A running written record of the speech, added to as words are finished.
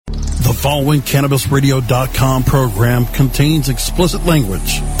The following CannabisRadio.com program contains explicit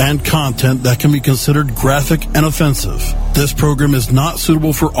language and content that can be considered graphic and offensive. This program is not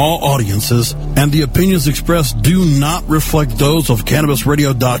suitable for all audiences, and the opinions expressed do not reflect those of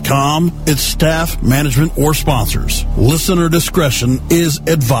CannabisRadio.com, its staff, management, or sponsors. Listener discretion is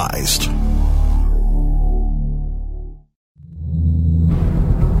advised.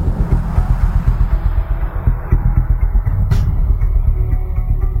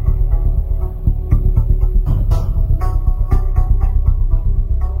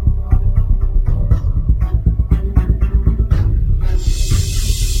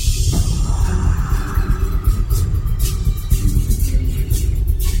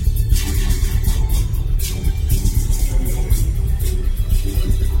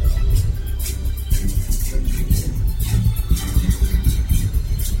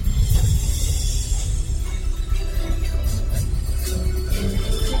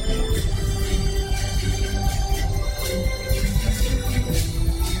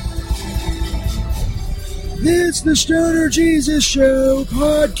 It's the Stoner Jesus Show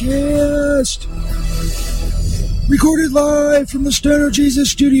podcast. Recorded live from the Stoner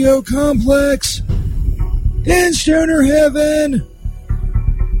Jesus Studio Complex in Stoner Heaven.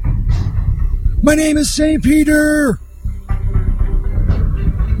 My name is St. Peter.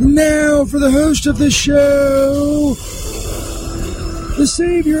 And now for the host of the show, the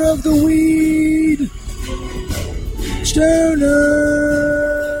savior of the weed,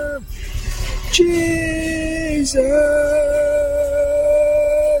 Stoner Jesus.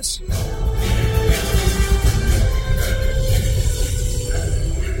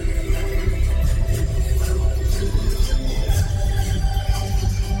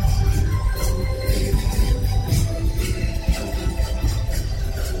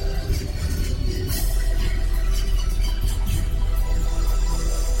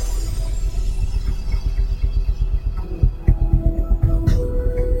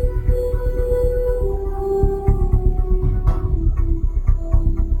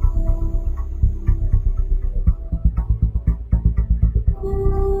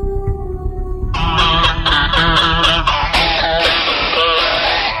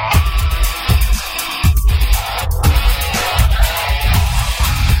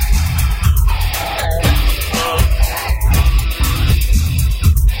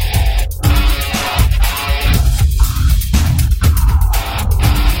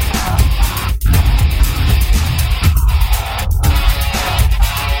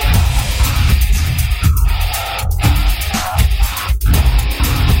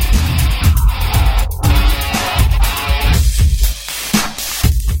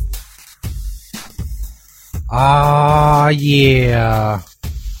 Yeah.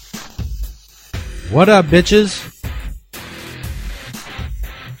 What up, bitches?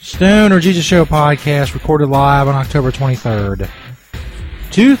 Stoner Jesus Show podcast recorded live on October 23rd,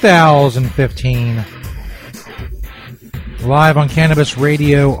 2015. Live on Cannabis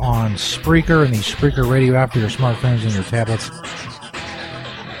Radio on Spreaker and the Spreaker Radio app for your smartphones and your tablets.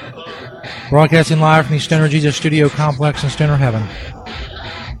 Broadcasting live from the Stoner Jesus Studio Complex in Stoner Heaven.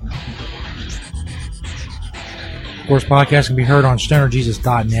 Of course, podcasts can be heard on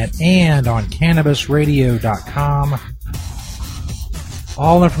stonerjesus.net and on cannabisradio.com.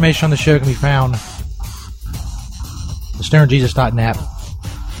 All information on the show can be found at stonerjesus.net.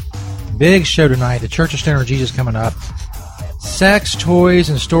 Big show tonight. The Church of Stoner Jesus coming up. Sex, toys,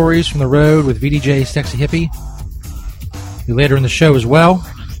 and stories from the road with VDJ Sexy Hippie. Be later in the show as well.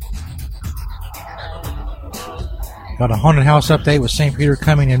 Got a haunted house update with St. Peter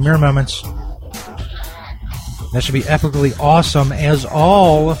coming in mere moments. That should be epically awesome, as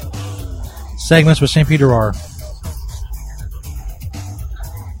all segments with St. Peter are.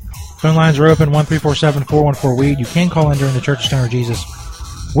 Phone lines are open, 1-347-414-WEED. You can call in during the Church of Stoner Jesus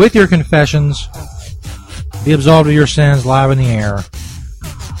with your confessions. Be absolved of your sins live in the air.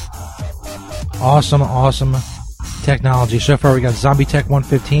 Awesome, awesome technology. So far, we got Zombie Tech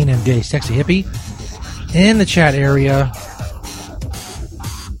 115 and J Sexy Hippie in the chat area.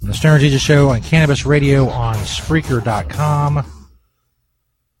 The Stoner Jesus Show on Cannabis Radio on Spreaker.com.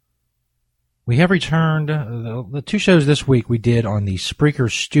 We have returned the two shows this week we did on the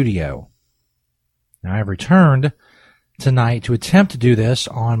Spreaker Studio. Now I have returned tonight to attempt to do this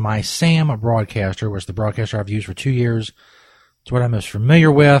on my SAM broadcaster, which is the broadcaster I've used for 2 years. It's what I'm most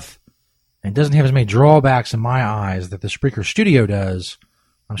familiar with. And it doesn't have as many drawbacks in my eyes that the Spreaker Studio does.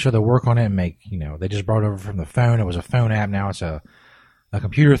 I'm sure they'll work on it and make, they just brought it over from the phone. It was a phone app. Now it's a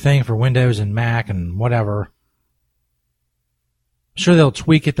computer thing for Windows and Mac and whatever. I'm sure they'll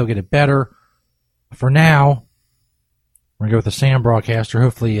tweak it. They'll get it better. For now, We're going to go with the Sam broadcaster.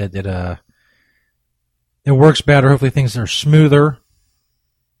 Hopefully it works better. Hopefully things are smoother.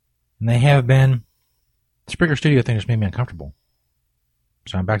 And they have been. The Spreaker Studio thing just made me uncomfortable.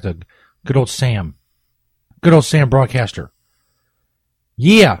 So I'm back to good old Sam. Good old Sam broadcaster.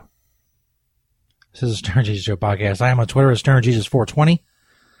 Yeah. This is a Stern Jesus Show podcast. I am on Twitter at SternJesus420.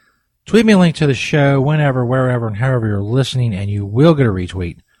 Tweet me a link to the show whenever, wherever, and however you're listening, and you will get a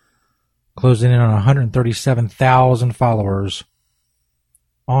retweet. Closing in on 137,000 followers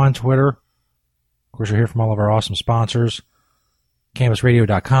on Twitter. Of course, you'll hear from all of our awesome sponsors.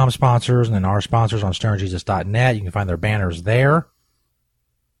 CannabisRadio.com sponsors, and then our sponsors on SternJesus.net. You can find their banners there.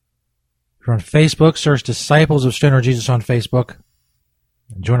 If you're on Facebook, search Disciples of Stoner Jesus on Facebook.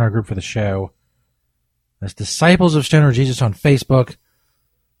 And join our group for the show. That's Disciples of Stoner Jesus on Facebook.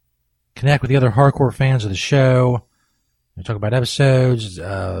 Connect with the other hardcore fans of the show. We talk about episodes,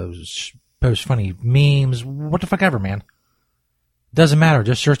 post funny memes, what the fuck ever, man. Doesn't matter.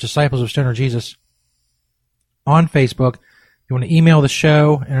 Just search Disciples of Stoner Jesus on Facebook. If you want to email the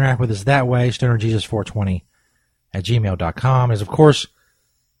show, interact with us that way, stonerjesus420@gmail.com. Is, of course,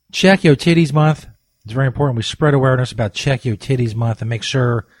 Check Yo Titties Month. It's very important we spread awareness about Check Yo Titties Month and make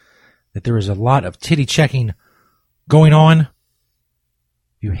sure that there is a lot of titty checking going on. If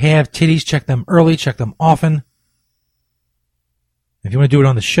you have titties, check them early, check them often. If you want to do it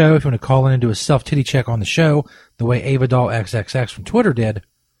on the show, if you want to call in and do a self-titty check on the show, the way Avadoll XXX from Twitter did,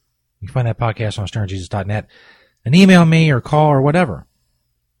 you can find that podcast on SternJesus.net. And email me or call or whatever.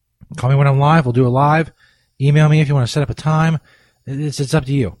 Call me when I'm live. We'll do it live. Email me if you want to set up a time. It's up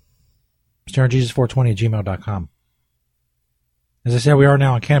to you. SternJesus420@gmail.com. As I said, we are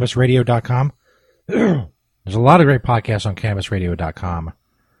now on CannabisRadio.com. There's a lot of great podcasts on CannabisRadio.com.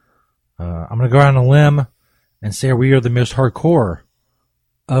 I'm going to go out on a limb and say we are the most hardcore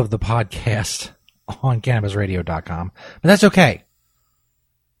of the podcast on CannabisRadio.com. But that's okay.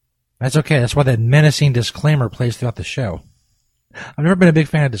 That's okay. That's why that menacing disclaimer plays throughout the show. I've never been a big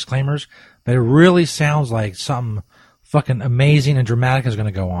fan of disclaimers, but it really sounds like something fucking amazing and dramatic is going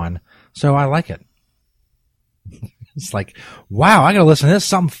to go on. So I like it. It's like, wow, I got to listen to this.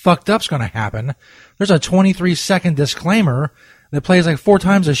 Something fucked up's going to happen. There's a 23-second disclaimer that plays like 4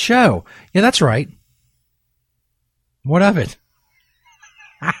 times a show. Yeah, that's right. What of it?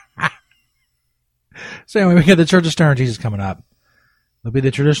 So anyway, we got the Church of Stoner Jesus coming up. There'll be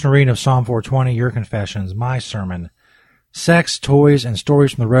the traditional reading of Psalm 420, Your Confessions, my sermon, Sex, Toys, and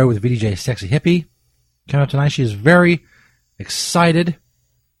Stories from the Road with VDJ Sexy Hippie. Coming up tonight, she is very excited.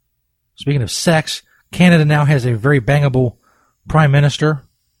 Speaking of sex, Canada now has a very bangable prime minister.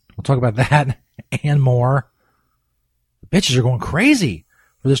 We'll talk about that and more. The bitches are going crazy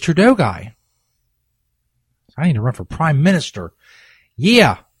for this Trudeau guy. I need to run for prime minister.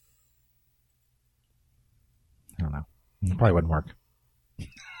 Yeah. I don't know. It probably wouldn't work.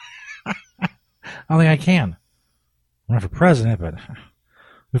 I don't think I can. Run for president, but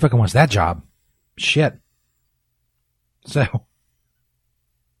who fucking wants that job? Shit. So,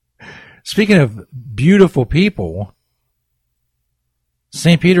 speaking of beautiful people,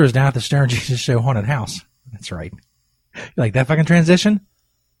 St. Peter is down at the Stern Jesus Show Haunted House. That's right. You like that fucking transition?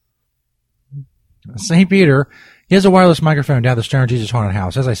 St. Peter, he has a wireless microphone down at the Stern Jesus Haunted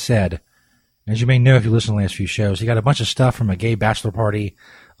House. As I said, as you may know if you listen to the last few shows, he got a bunch of stuff from a gay bachelor party,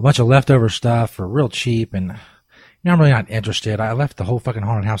 a bunch of leftover stuff for real cheap, and I'm really not interested. I left the whole fucking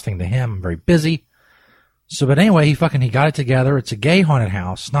haunted house thing to him. I'm very busy. So, but anyway, he got it together. It's a gay haunted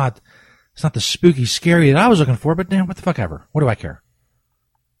house. It's not the spooky, scary that I was looking for, but damn, what the fuck ever. What do I care?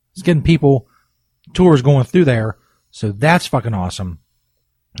 It's getting people, tours going through there, so that's fucking awesome.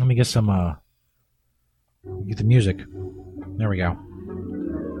 Let me get some, get the music. There we go.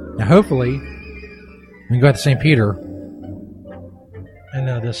 Now, hopefully, we can go out to St. Peter, and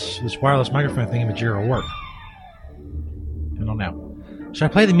this wireless microphone thing in Majira will work. I don't know. Should I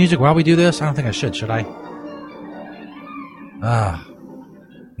play the music while we do this? I don't think I should I?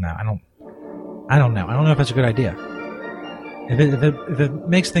 No, I don't know. I don't know if that's a good idea. If it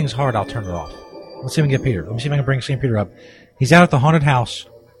makes things hard, I'll turn it off. Let's see if we can get Peter. Let me see if I can bring St. Peter up. He's out at the haunted house,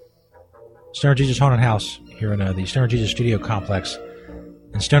 Stoner Jesus Haunted House, here in the Stoner Jesus Studio Complex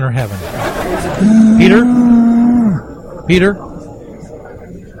in Stoner Heaven. Peter? Peter?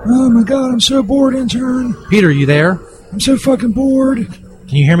 Oh my God, I'm so bored, intern. Peter, you there? I'm so fucking bored.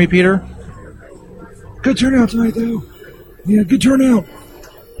 Can you hear me, Peter? Good turnout tonight, though. Yeah, good turnout.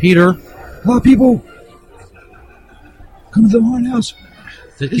 Peter? A lot of people come to the haunted house.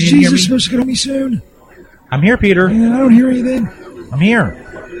 Is Jesus supposed to get on me soon? I'm here, Peter. Yeah, I don't hear anything. I'm here. I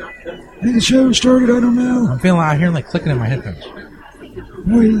think the show started, I don't know. I'm hearing like clicking in my headphones.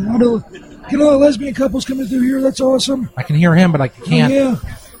 Oh, yeah, Get a lot of lesbian couples coming through here. That's awesome. I can hear him, but I can't. Oh, yeah.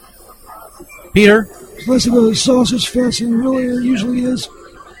 Peter? It's less of a sausage fest than it really usually is.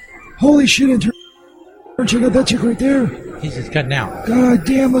 Holy shit, intern. Check out that chick right there. He's just cutting out. God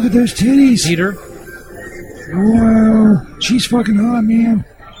damn, look at those titties. Peter? Wow. She's fucking hot, man.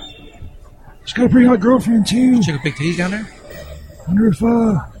 She's got a pretty hot girlfriend, too. Check a big titties down there? Wonder if,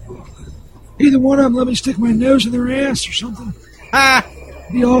 either one of them let me stick my nose in their ass or something. Ah!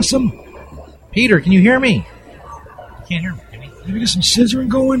 Be awesome. Peter, can you hear me? You can't hear me, can you? Maybe get some scissoring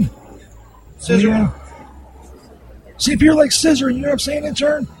going. Scissoring? Yeah. See if you're like scissoring, you know what I'm saying,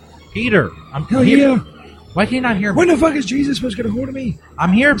 intern? Peter, I'm Hell here. yeah. Why can you not hear me? When the fuck is Jesus supposed to get a hold of me?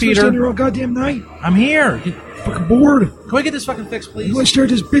 I'm here, Peter. Staying here all goddamn night. I'm here. Fucking bored. Can we get this fucking fixed, please? You want to stare at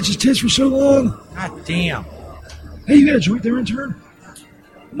this bitch's tits for so long? God damn. Hey, you got a joint there, intern?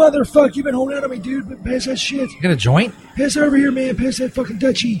 Motherfuck, you been holding out on me, dude. But pass that shit. You got a joint? Pass that over here, man. Pass that fucking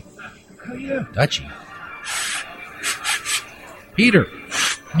Dutchie. Hell yeah. Dutchie. Peter.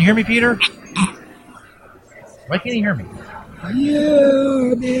 Can you hear me, Peter? Why can't you hear me?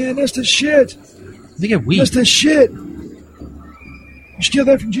 Yeah, man. That's the shit. They get weak. That's the shit. You steal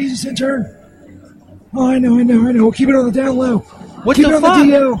that from Jesus, intern? Oh, I know. We'll keep it on the down low. What keep the it fuck? on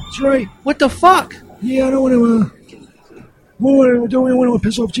the DL. That's right. What the fuck? Yeah, I don't want to, don't want to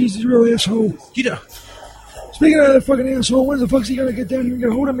piss off Jesus, he's a real asshole. You know. Speaking of that fucking asshole, when the fuck's he gonna get down here and get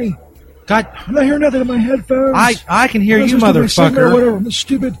a hold of me? God. I'm not hearing nothing in my headphones. I can hear you, Or motherfucker. whatever. I'm a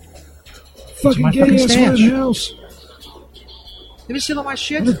stupid fucking my gay fucking asshole in stash. the house. Did we steal all my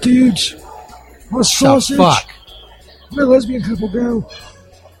shit? The dudes. What a sausage. The fuck? Where'd the lesbian couple go?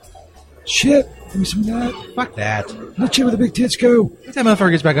 Shit. Give me some of that. Fuck that. Let chick with the big tits go. Let that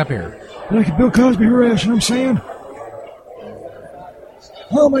motherfucker gets back up here. And I can Bill Cosby her ass, you know what I'm saying?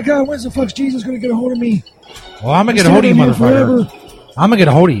 Oh my god, when's the fuck's Jesus gonna get a hold of me? Well, I'm gonna get a hold of you, motherfucker. I'm gonna get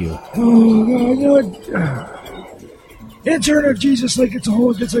a hold of you. Oh god, you know what? Intern of Jesus, like it's a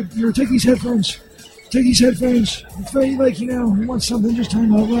whole, it's like, take these headphones. Take these headphones. If you like, you want something, just tell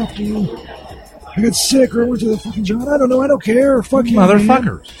me I'll laugh to you. I got sick or I went to the fucking John. I don't know, I don't care. Fuck him, Motherfuckers.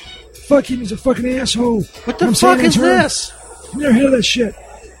 Man. Fuck him, he's a fucking asshole. What the fuck is this? You never heard of that shit.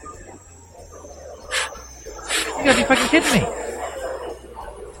 You gotta be fucking kidding me.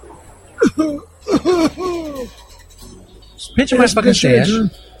 Pinching my fucking stash.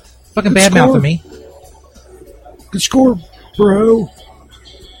 Fucking badmouthing me. Good score, bro.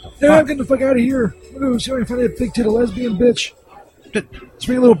 Now I'm getting the fuck out of here. Ooh, see if I can find that big titty lesbian bitch. Let's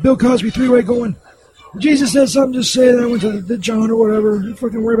bring a little Bill Cosby three-way going. If Jesus said something, just say that I went to the John or whatever. Don't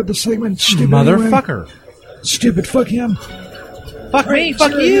fucking worry about the segment. Stupid motherfucker. Anyway. Stupid. Fuck him. Fuck me.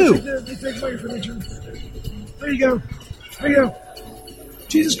 Fuck you. There you go. There you go.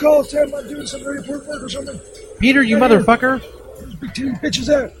 Jesus calls. Tell him I'm doing some very important work or something. Peter, you motherfucker. Where's big titty bitches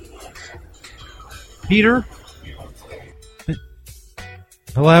at? Peter?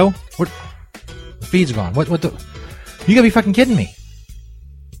 Hello? What? The feed's gone. What the? You gotta be fucking kidding me.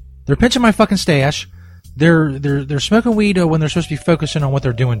 They're pinching my fucking stash. They're smoking weed when they're supposed to be focusing on what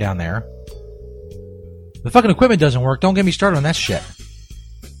they're doing down there. The fucking equipment doesn't work. Don't get me started on that shit.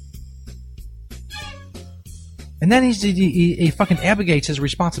 And then he fucking abdicates his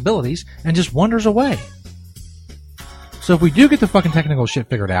responsibilities and just wanders away. So if we do get the fucking technical shit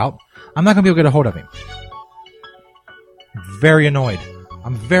figured out, I'm not gonna be able to get a hold of him. Very annoyed.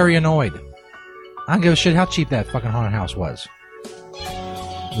 I'm very annoyed. I don't give a shit how cheap that fucking haunted house was.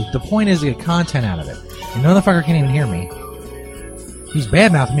 The point is to get content out of it. And no motherfucker can't even hear me. He's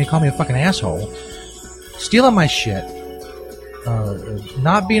badmouthing me, calling me a fucking asshole. Stealing my shit.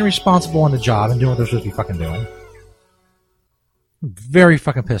 Not being responsible on the job and doing what they're supposed to be fucking doing. I'm very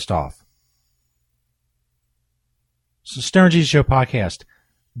fucking pissed off. So Stern Jesus Show podcast.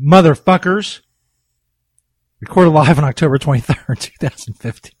 Motherfuckers. Recorded live on October 23rd,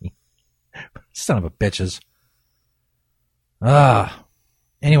 2015. Son of a bitches.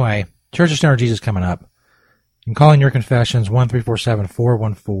 Anyway, Church of Stoner Jesus coming up. You can call in your confessions,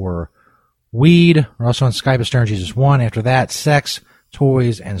 1-347-414-WEED. We're also on Skype at Stoner Jesus 1. After that, sex,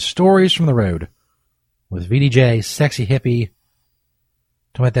 toys, and stories from the road with VDJ, Sexy Hippie.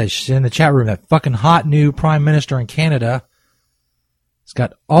 Talking about that shit in the chat room, that fucking hot new Prime Minister in Canada. He's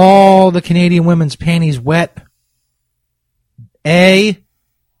got all the Canadian women's panties wet.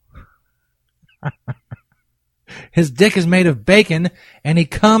 His dick is made of bacon, and he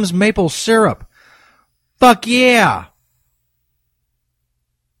comes maple syrup. Fuck yeah!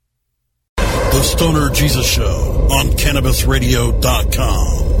 The Stoner Jesus Show on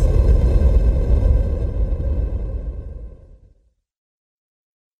CannabisRadio.com.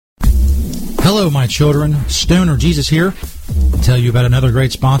 Hello, my children. Stoner Jesus here. I'll tell you about another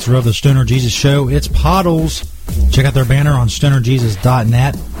great sponsor of the Stoner Jesus Show. It's Pottles. Check out their banner on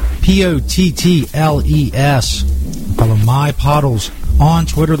stonerjesus.net. Pottles. Follow My Pottles on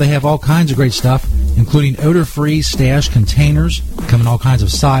Twitter. They have all kinds of great stuff, including odor-free stash containers. Come in all kinds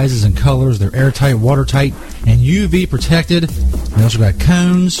of sizes and colors. They're airtight, watertight, and UV protected. They also got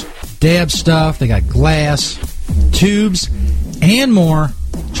cones, dab stuff. They got glass, tubes, and more.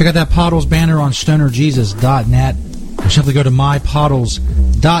 Check out that Pottles banner on stonerjesus.net. Or simply go to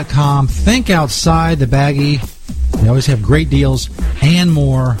mypottles.com. Think outside the baggie. They always have great deals and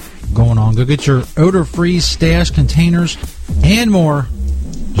more going on. Go get your odor-free stash containers and more.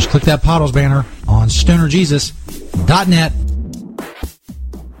 Just click that Pottles banner on stonerjesus.net.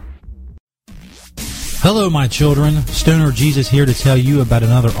 Hello, my children. Stoner Jesus here to tell you about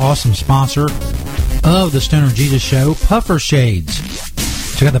another awesome sponsor of the Stoner Jesus Show, Puffer Shades.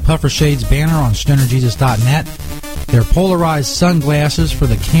 Check out the Puffer Shades banner on stonerjesus.net. They're polarized sunglasses for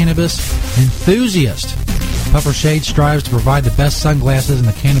the cannabis enthusiast. Puffer Shades strives to provide the best sunglasses in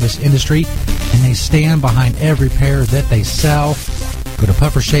the cannabis industry, and they stand behind every pair that they sell. Go to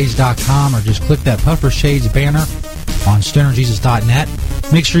puffershades.com or just click that Puffer Shades banner on stonerjesus.net.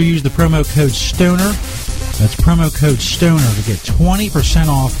 Make sure you use the promo code STONER. That's promo code STONER to get 20%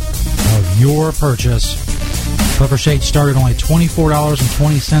 off of your purchase. Puffer Shades start at only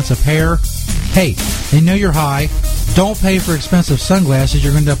 $24.20 a pair. Hey, they know you're high. Don't pay for expensive sunglasses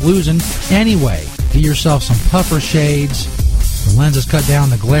you're going to end up losing anyway. Get yourself some Puffer Shades. The lenses cut down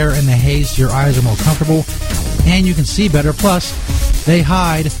the glare and the haze so your eyes are more comfortable and you can see better. Plus, they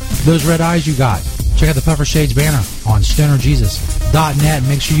hide those red eyes you got. Check out the Puffer Shades banner on stonerjesus.net and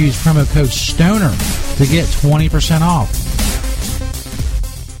make sure you use promo code STONER to get 20% off.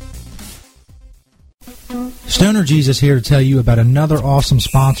 Stoner Jesus here to tell you about another awesome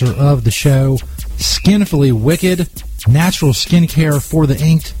sponsor of the show, Skinfully Wicked, natural skincare for the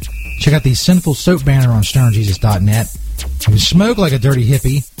inked. Check out the Sinful Soap banner on stonerjesus.net. If you smoke like a dirty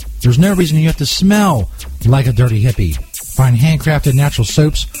hippie, there's no reason you have to smell like a dirty hippie. Find handcrafted natural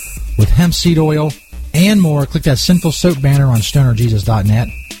soaps with hemp seed oil and more. Click that Sinful Soap banner on stonerjesus.net.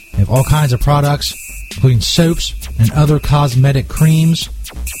 They have all kinds of products, including soaps and other cosmetic creams.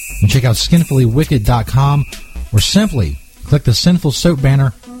 And check out skinfullywicked.com or simply click the Sinful Soap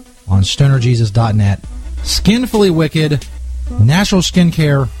banner on stonerjesus.net. Skinfully Wicked, natural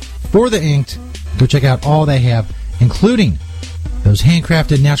skincare for the inked. Go check out all they have, including those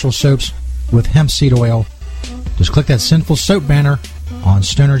handcrafted natural soaps with hemp seed oil. Just click that Sinful Soap banner on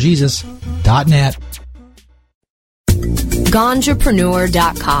stonerjesus.net.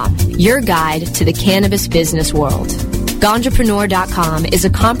 Ganjapreneur.com, your guide to the cannabis business world. Ganjapreneur.com is a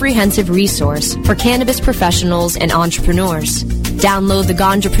comprehensive resource for cannabis professionals and entrepreneurs. Download the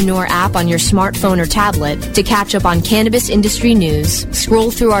Ganjapreneur app on your smartphone or tablet to catch up on cannabis industry news,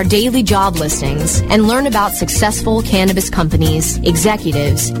 scroll through our daily job listings, and learn about successful cannabis companies,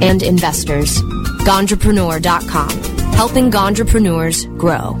 executives, and investors. Ganjapreneur.com, helping Ganjapreneurs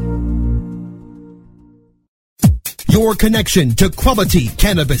grow. Your connection to quality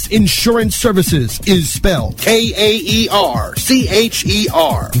cannabis insurance services is spelled K-A-E-R-C-H-E-R.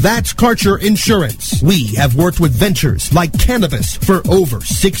 That's Karcher Insurance. We have worked with ventures like cannabis for over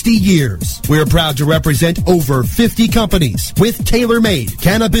 60 years. We're proud to represent over 50 companies with tailor-made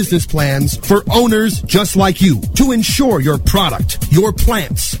cannabis plans for owners just like you to insure your product, your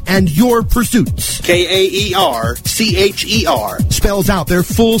plants, and your pursuits. K-A-E-R-C-H-E-R spells out their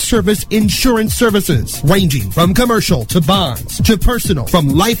full-service insurance services ranging from commercial to bonds to personal, from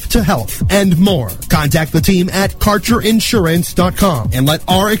life to health, and more. Contact the team at KarcherInsurance.com and let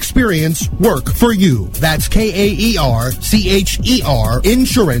our experience work for you. That's K-A-E-R-C-H-E-R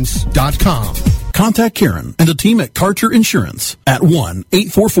Insurance.com. Contact Karen and the team at Karcher Insurance at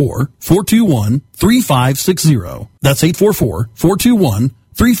 1-844-421-3560. That's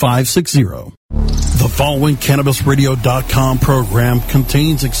 844-421-3560. The following CannabisRadio.com program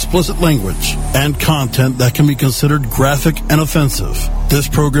contains explicit language and content that can be considered graphic and offensive. This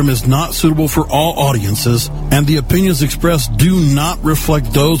program is not suitable for all audiences, and the opinions expressed do not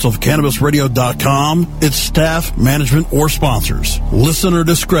reflect those of CannabisRadio.com, its staff, management, or sponsors. Listener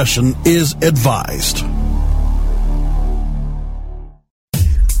discretion is advised.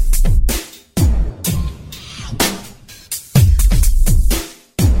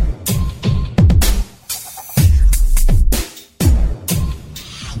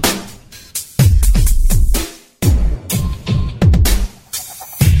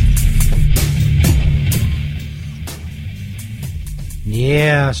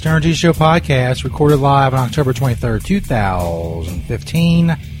 Yeah, Stoner Jesus Show podcast recorded live on October 23rd,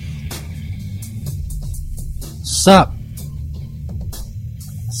 2015. Sup?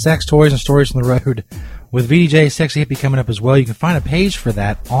 Sex, toys, and stories from the road with VDJ Sexy Hippie coming up as well. You can find a page for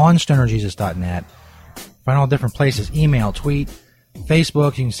that on stonerjesus.net. Find all different places, email, tweet,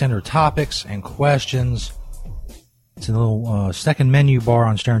 Facebook. You can send her topics and questions. It's a little second menu bar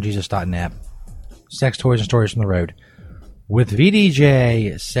on stonerjesus.net. Sex, toys, and stories from the road with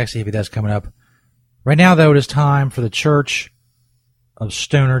VDJ Sexy Hippie. That's coming up. Right now, though, it is time for the Church of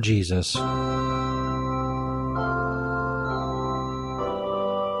Stoner Jesus.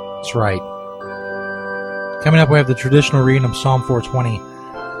 That's right. Coming up, we have the traditional reading of Psalm 420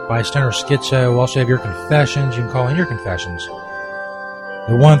 by Stoner Schizo. We'll also have your confessions. You can call in your confessions.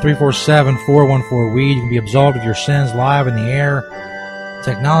 The 1-347-414-WEED. You can be absolved of your sins live in the air.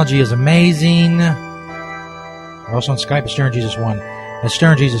 Technology is amazing. We're also on Skype at Stoner Jesus 1. That's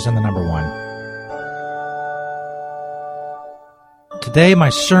Stoner Jesus and the number 1. Today, my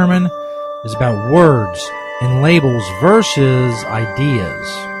sermon is about words and labels versus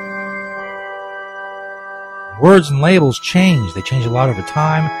ideas. Words and labels change. They change a lot over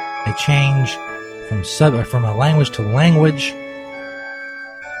time. They change from a language to language.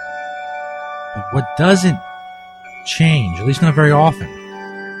 But what doesn't change, at least not very often,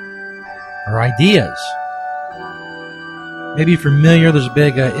 are ideas. Maybe you're familiar, there's a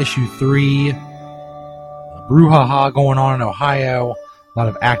big issue 3 brouhaha going on in Ohio. A lot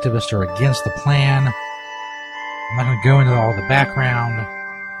of activists are against the plan. I'm not going to go into all the background.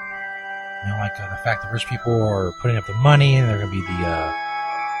 You know, like the fact that rich people are putting up the money and they're going to be they're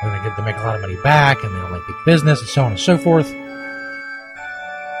going to get to make a lot of money back, and they don't like big business, and so on and so forth.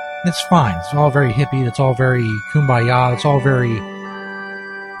 It's fine. It's all very hippie. It's all very kumbaya. It's all very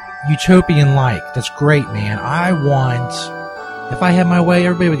utopian-like. That's great, man. I want, if I had my way,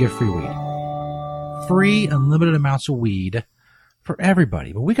 everybody would get free weed. Free, unlimited amounts of weed for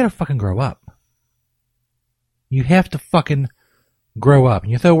everybody. But we gotta fucking grow up. You have to fucking grow up.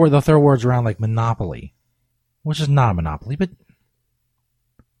 And they'll throw words around like monopoly, which is not a monopoly, but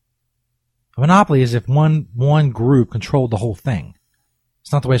a monopoly is if one group controlled the whole thing.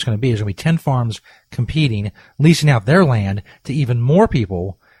 It's not the way it's going to be. There's going to be 10 farms competing, leasing out their land to even more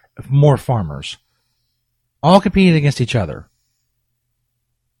people, more farmers, all competing against each other.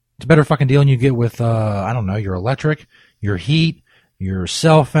 It's a better fucking deal than you get with, I don't know, your electric, your heat, your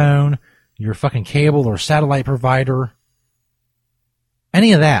cell phone, your fucking cable or satellite provider.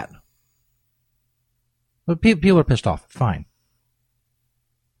 Any of that. But people are pissed off. Fine.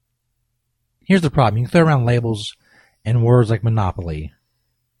 Here's the problem. You can throw around labels and words like monopoly.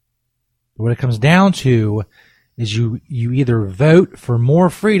 But what it comes down to is you either vote for more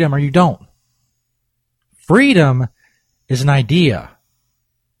freedom or you don't. Freedom is an idea.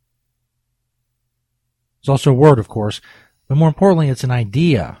 It's also a word, of course, but more importantly, it's an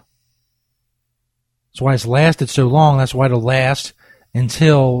idea. That's why it's lasted so long. That's why it'll last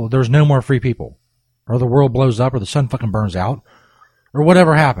until there's no more free people, or the world blows up, or the sun fucking burns out, or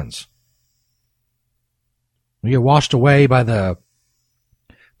whatever happens. We get washed away by the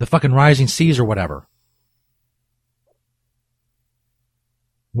fucking rising seas or whatever.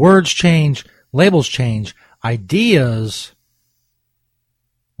 Words change, labels change, ideas,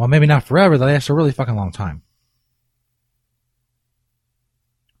 well, maybe not forever, they last a really fucking long time.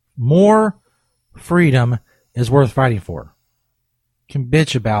 More freedom is worth fighting for. You can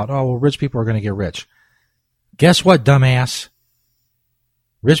bitch about, oh, well, rich people are going to get rich. Guess what, dumbass?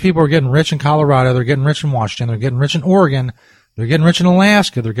 Rich people are getting rich in Colorado, they're getting rich in Washington, they're getting rich in Oregon, they're getting rich in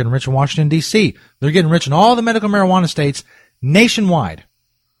Alaska, they're getting rich in Washington, D.C., they're getting rich in all the medical marijuana states nationwide.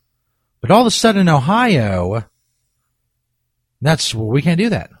 But all of a sudden in Ohio, we can't do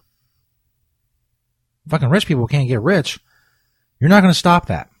that. Fucking rich people can't get rich. You're not going to stop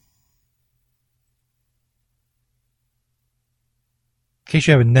that. In case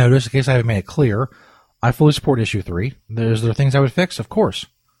you haven't noticed, in case I haven't made it clear, I fully support issue 3. There are things I would fix, of course.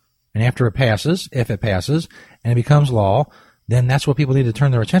 And after it passes, if it passes, and it becomes law, then that's what people need to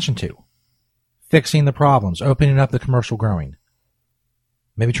turn their attention to. Fixing the problems, opening up the commercial growing.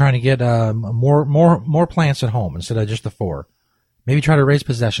 Maybe trying to get more plants at home instead of just the 4. Maybe try to raise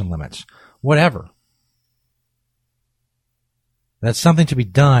possession limits. Whatever. That's something to be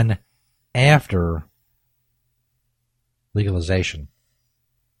done after legalization.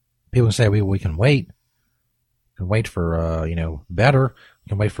 People can say, we can wait. We can wait for, better. We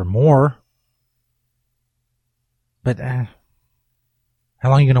can wait for more. But how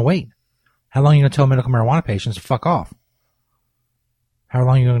long are you going to wait? How long are you going to tell medical marijuana patients to fuck off? How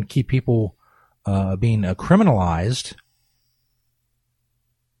long are you going to keep people being criminalized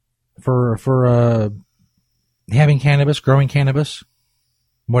for having cannabis, growing cannabis,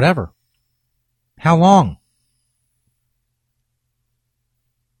 whatever? How long?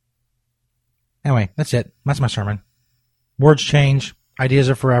 Anyway, that's it. That's my sermon. Words change. Ideas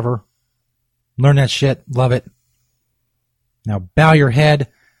are forever. Learn that shit. Love it. Now bow your head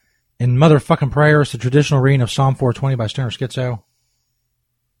in motherfucking prayers to traditional reading of Psalm 420 by Stoner Schizo.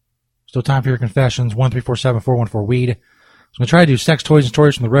 Still time for your confessions. 1-347-414-WEED. So I'm going to try to do sex, toys, and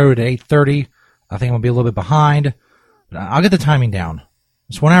stories from the road at 8:30. I think I'm going to be a little bit behind. But I'll get the timing down.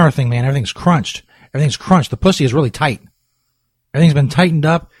 This 1 hour thing, man, everything's crunched. Everything's crunched. The pussy is really tight. Everything's been tightened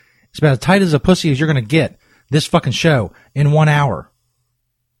up. It's about as tight as a pussy as you're going to get this fucking show in 1 hour.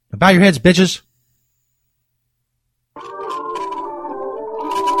 Now bow your heads, bitches.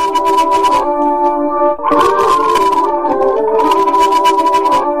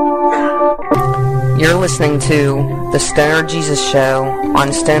 You're listening to The Stoner Jesus Show on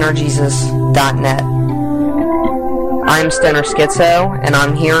stonerjesus.net. I'm Stoner Schizo, and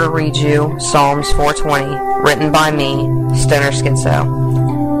I'm here to read you Psalms 420, written by me, Stoner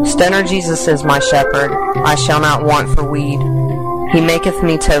Schizo. Stoner Jesus is my shepherd, I shall not want for weed. He maketh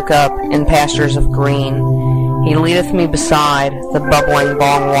me toke up in pastures of green. He leadeth me beside the bubbling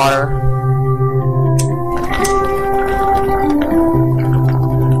bong water.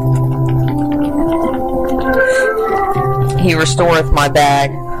 He restoreth my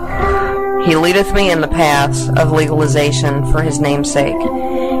bag. He leadeth me in the paths of legalization for his name's sake.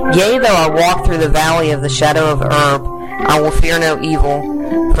 Yea, though I walk through the valley of the shadow of herb, I will fear no evil,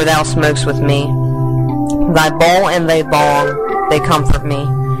 for thou smokest with me. Thy bowl and thy bong, they comfort me.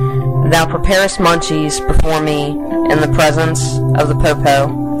 Thou preparest munchies before me in the presence of the popo.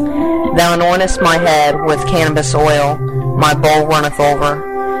 Thou anointest my head with cannabis oil, my bowl runneth over.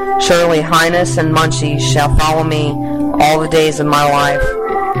 Surely highness and munchies shall follow me all the days of my life,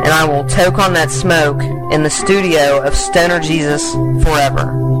 and I will toke on that smoke in the studio of Stoner Jesus forever.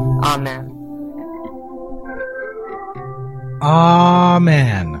 Amen.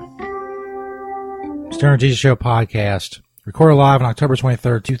 Amen. Stoner Jesus Show podcast. Recorded live on October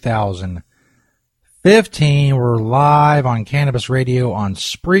 23rd, 2015. We're live on Cannabis Radio on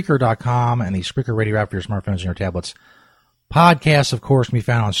Spreaker.com and the Spreaker Radio app for your smartphones and your tablets. Podcasts, of course, can be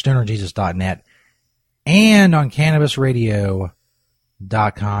found on stonerjesus.net. And on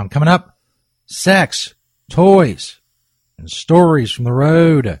CannabisRadio.com. Coming up, sex, toys, and stories from the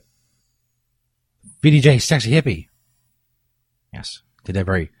road. VDJ Sexy Hippie. Yes, did that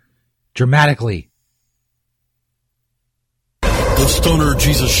very dramatically. The Stoner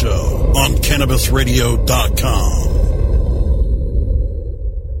Jesus Show on CannabisRadio.com.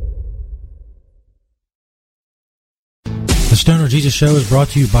 The Stoner Jesus Show is brought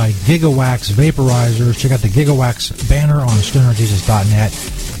to you by GigaWax Vaporizers. Check out the GigaWax banner on stonerjesus.net.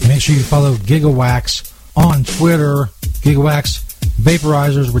 And make sure you follow GigaWax on Twitter. GigaWax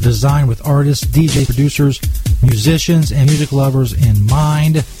Vaporizers were designed with artists, DJ producer,s musicians, and music lovers in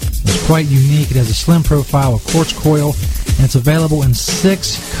mind. It's quite unique. It has a slim profile, a quartz coil, and it's available in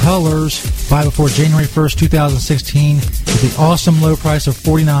 6 colors. Buy before January 1st, 2016 with the awesome low price of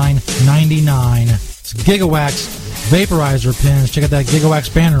 $49.99. It's GigaWax Vaporizer pins. Check out that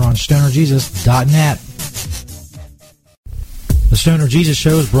GigaWax banner on stonerjesus.net. The Stoner Jesus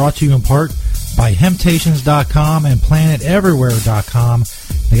Show is brought to you in part by Hemptations.com and PlanetEverywhere.com.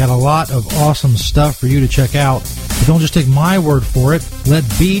 They got a lot of awesome stuff for you to check out. But don't just take my word for it. Let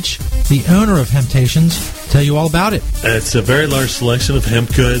Beach, the owner of Hemptations, tell you all about it. It's a very large selection of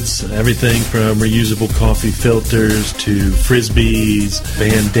hemp goods, everything from reusable coffee filters to frisbees,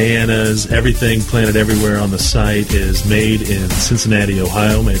 bandanas, everything Planet Everywhere on the site is made in Cincinnati,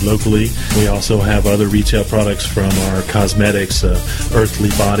 Ohio, made locally. We also have other retail products from our cosmetics, Earthly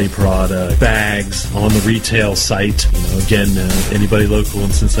Body product, bags on the retail site. Again, anybody local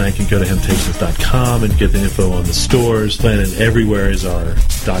in Cincinnati can go to Hemptations.com and get the info on the stores. Planet Everywhere is our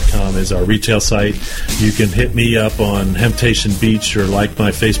 .com is our retail site. You can hit me up on Hemptation Beach or like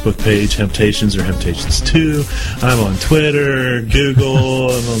my Facebook page, Hemptations or Hemptations 2. I'm on Twitter, Google,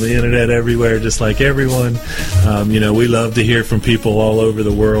 I'm on the internet everywhere, just like everyone. We love to hear from people all over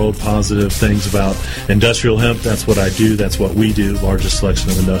the world, positive things about industrial hemp. That's what I do. That's what we do. Largest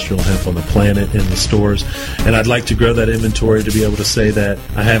selection of industrial hemp on the planet in the stores. And I'd like to grow that inventory to be able to say that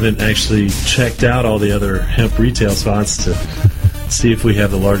I haven't actually checked out all the other hemp retail spots to see if we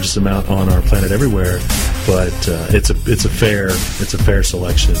have the largest amount on our Planet Everywhere, but it's a fair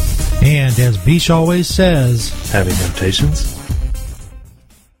selection. And as Beach always says, having temptations.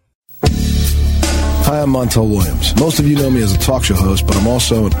 Hi, I'm Montel Williams. Most of you know me as a talk show host, but I'm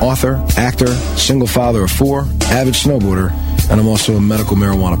also an author, actor, single father of 4, avid snowboarder, and I'm also a medical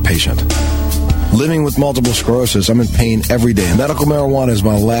marijuana patient. Living with multiple sclerosis, I'm in pain every day. Medical marijuana is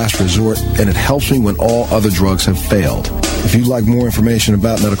my last resort, and it helps me when all other drugs have failed. If you'd like more information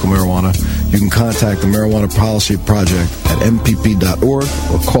about medical marijuana, You can contact the Marijuana Policy Project at mpp.org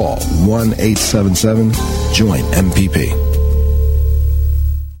or call 1-877-JOIN-MPP.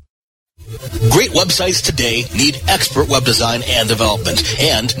 Great websites today need expert web design and development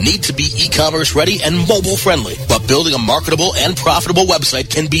and need to be e-commerce ready and mobile friendly. But building a marketable and profitable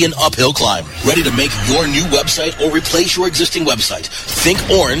website can be an uphill climb. Ready to make your new website or replace your existing website? Think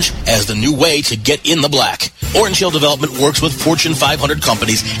Orange as the new way to get in the black. Orange Hill Development works with Fortune 500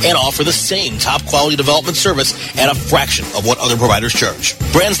 companies and offer the same top quality development service at a fraction of what other providers charge.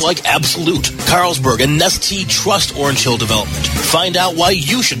 Brands like Absolute, Carlsberg, and Nestea trust Orange Hill Development. Find out why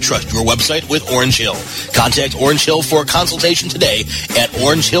you should trust your website with Orange Hill. Contact Orange Hill for a consultation today at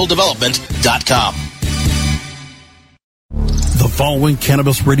orangehilldevelopment.com. The following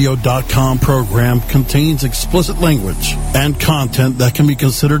CannabisRadio.com program contains explicit language and content that can be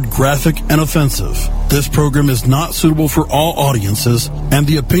considered graphic and offensive. This program is not suitable for all audiences, and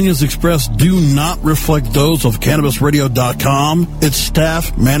the opinions expressed do not reflect those of CannabisRadio.com, its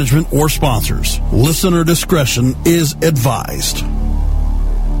staff, management, or sponsors. Listener discretion is advised.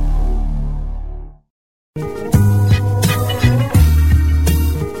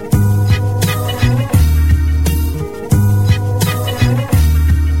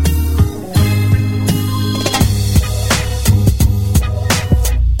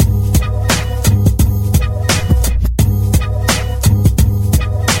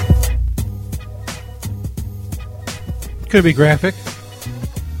 Could be graphic.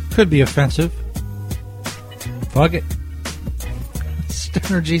 Could be offensive. Fuck it.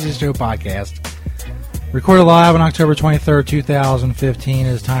 Stoner Jesus Show podcast. Recorded live on October 23rd, 2015. It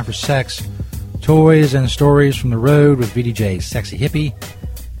is time for sex, toys, and stories from the road with VDJ Sexy Hippie.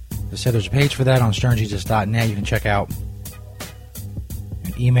 I said there's a page for that on sternjesus.net. You can check out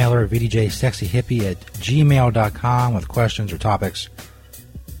and email her at vdjsexyhippie@gmail.com with questions or topics.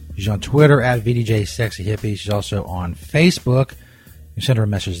 She's on Twitter at VDJSexyHippie. She's also on Facebook. You send her a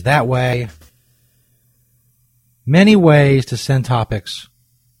message that way. Many ways to send topics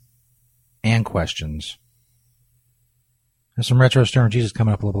and questions. There's some retro Stoner Jesus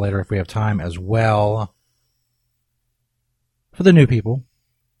coming up a little later if we have time as well. For the new people.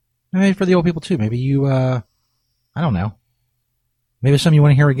 Maybe for the old people too. Maybe you, I don't know. Maybe some you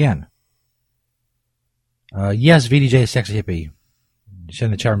want to hear again. Yes, VDJ Sexy Hippie. You said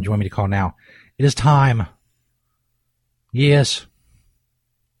in the chat room, do you want me to call now? It is time. Yes.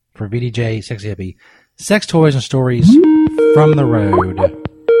 For VDJ Sexy Hippie. Sex toys and stories from the road.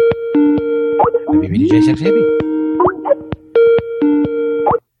 Maybe VDJ Sexy Hippie.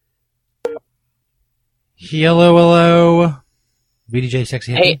 Hello. VDJ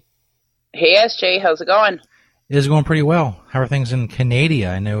Sexy Hippie. Hey, SJ, how's it going? It is going pretty well. How are things in Canada?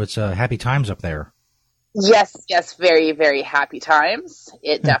 I know it's happy times up there. Yes, very, very happy times.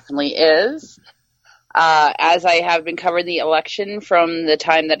 It definitely is. As I have been covering the election from the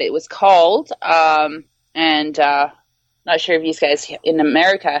time that it was called, and not sure if you guys in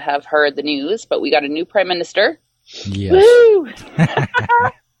America have heard the news, but we got a new prime minister. Yes. Woo!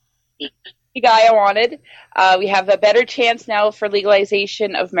 The guy I wanted. We have a better chance now for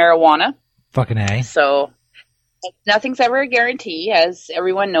legalization of marijuana. Fucking A. So nothing's ever a guarantee, as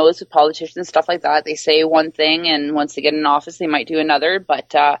everyone knows with politicians and stuff like that. They say one thing, and once they get in office, they might do another.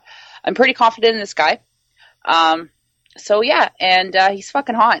 But I'm pretty confident in this guy. So yeah, and he's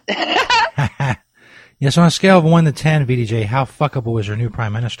fucking hot. Yeah, so on a scale of 1 to 10, VDJ, how fuckable is your new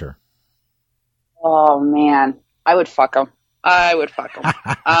prime minister? Oh man, I would fuck him. I would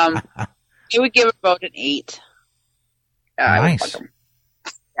give it about an 8. Nice. I would fuck him.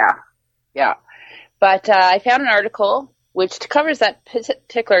 Yeah. But I found an article which covers that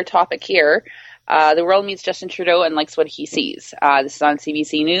particular topic here. The world meets Justin Trudeau and likes what he sees. This is on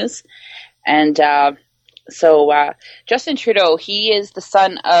CBC News. And so Justin Trudeau, he is the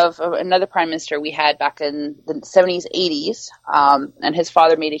son of another prime minister we had back in the 70s, 80s. And his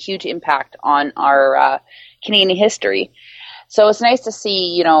father made a huge impact on our Canadian history. So it's nice to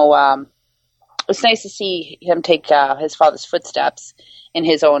see, it's nice to see him take his father's footsteps in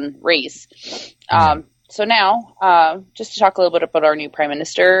his own race. So now, just to talk a little bit about our new prime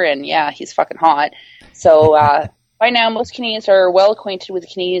minister, and yeah, he's fucking hot. So by now, most Canadians are well acquainted with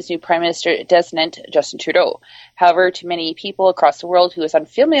Canadian's new prime minister designate, Justin Trudeau. However, to many people across the world who is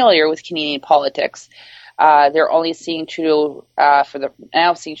unfamiliar with Canadian politics, they're only seeing Trudeau for the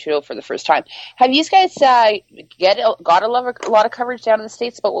first time. Have you guys got a lot of coverage down in the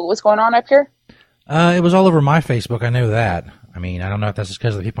States about what was going on up here? It was all over my Facebook. I know that. I mean, I don't know if that's just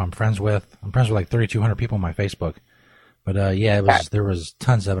because of the people I'm friends with. I'm friends with like 3,200 people on my Facebook. But yeah, there was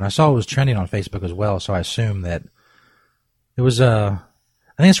tons of it. And I saw it was trending on Facebook as well, so I assume that it was a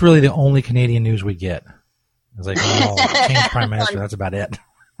I think it's really the only Canadian news we get. It's like, oh, change prime minister. That's about it.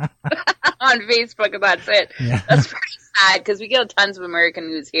 On Facebook, and that's it. Yeah. That's pretty sad because we get tons of American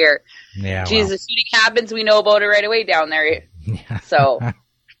news here. Yeah. Jesus, shooting happens, we know about it right away down there. Yeah. So,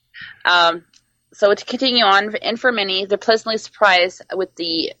 so to continue on, and for many, they're pleasantly surprised with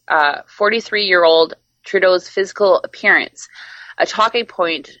the 43-year-old Trudeau's physical appearance, a talking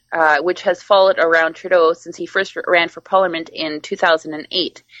point which has followed around Trudeau since he first ran for Parliament in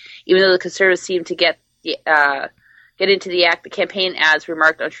 2008. Even though the Conservatives seem to get into the act, the campaign ads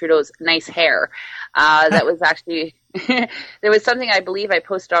remarked on Trudeau's nice hair. That was actually there was something I believe I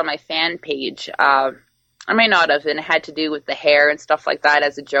posted on my fan page. I may not have, and it had to do with the hair and stuff like that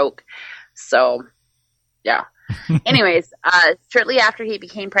as a joke. So, yeah. Anyways, shortly after he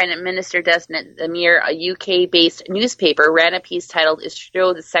became Prime Minister designate, the Mirror, a UK-based newspaper, ran a piece titled, "Is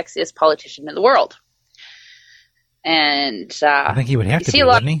Trudeau the sexiest politician in the world?" And I think he would have to be,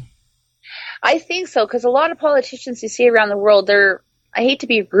 wouldn't he? I think so, because a lot of politicians you see around the world, I hate to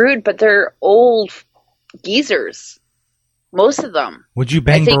be rude, but they're old geezers. Most of them. Would you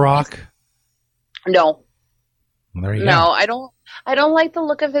bang Barack? No. Well, there you go. No, I don't like the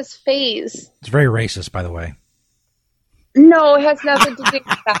look of his face. It's very racist, by the way. No, it has nothing to do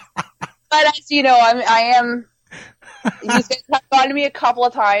with that. But as you know, I am. You guys have gone to me a couple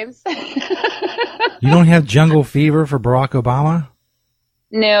of times. You don't have jungle fever for Barack Obama?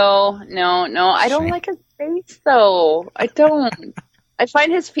 No. I don't like his face, though. I don't. I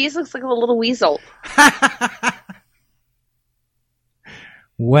find his face looks like a little weasel.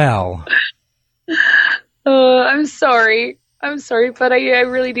 Well. I'm sorry, but I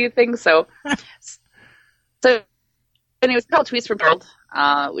really do think so. So, anyways, a couple tweets from World,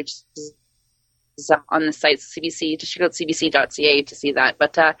 which is on the site CBC. Just check out cbc.ca to see that.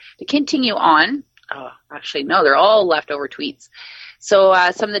 But to continue on, actually, no, they're all leftover tweets. So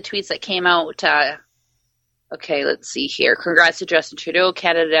some of the tweets that came out, okay, let's see here. Congrats to Justin Trudeau.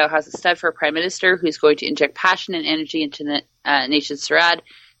 Canada now has a stud for a prime minister who's going to inject passion and energy into the nation's sarad,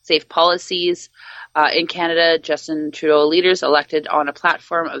 safe policies. In Canada, Justin Trudeau leaders elected on a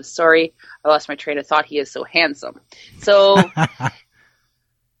platform of, sorry, I lost my train of thought, he is so handsome. So,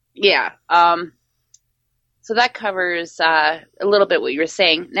 yeah. So that covers a little bit what you were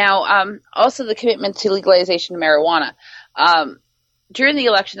saying. Now, also the commitment to legalization of marijuana. During the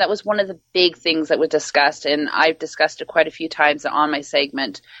election, that was one of the big things that was discussed, and I've discussed it quite a few times on my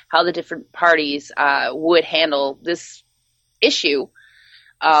segment, how the different parties would handle this issue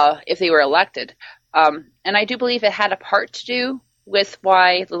if they were elected. And I do believe it had a part to do with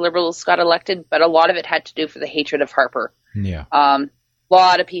why the Liberals got elected, but a lot of it had to do for the hatred of Harper. Yeah. A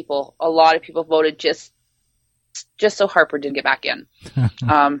lot of people voted just so Harper didn't get back in.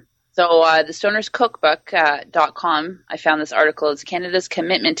 So the stonerscookbook.com, I found this article. It's Canada's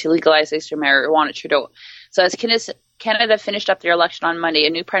commitment to legalization of marijuana, Trudeau. So as Canada finished up their election on Monday, a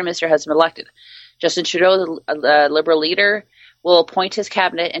new prime minister has been elected. Justin Trudeau, the Liberal leader, will appoint his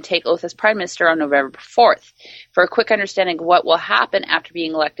cabinet and take oath as prime minister on November 4th. For a quick understanding of what will happen after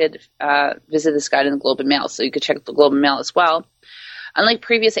being elected, visit this guide in the Globe and Mail. So you could check out the Globe and Mail as well. Unlike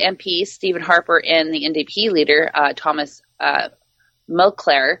previous MPs, Stephen Harper and the NDP leader, Thomas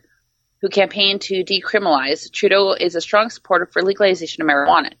Mulcair, who campaigned to decriminalize, Trudeau is a strong supporter for legalization of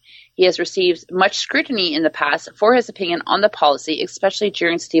marijuana. He has received much scrutiny in the past for his opinion on the policy, especially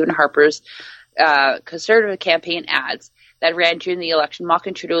during Stephen Harper's Conservative campaign ads that ran during the election,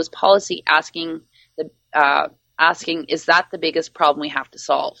 mocking Trudeau's policy, asking, is that the biggest problem we have to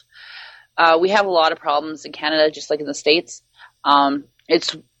solve? We have a lot of problems in Canada, just like in the States. Marijuana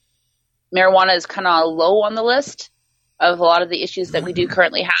is kind of low on the list of a lot of the issues that we do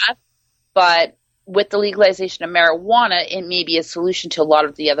currently have. But with the legalization of marijuana, it may be a solution to a lot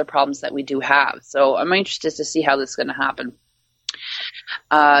of the other problems that we do have. So I'm interested to see how this is going to happen.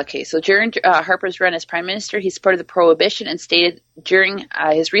 Okay, so during Harper's run as prime minister, he supported the prohibition and stated during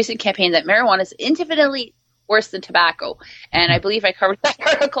his recent campaign that marijuana is infinitely worse than tobacco. And I believe I covered that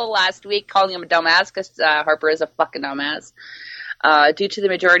article last week, calling him a dumbass because Harper is a fucking dumbass. Due to the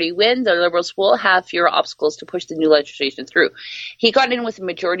majority win, the Liberals will have fewer obstacles to push the new legislation through. He got in with a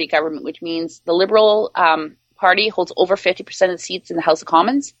majority government, which means the Liberal Party holds over 50% of the seats in the House of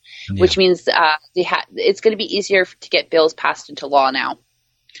Commons, which means it's going to be easier to get bills passed into law now.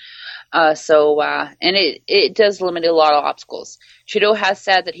 And it does eliminate a lot of obstacles. Trudeau has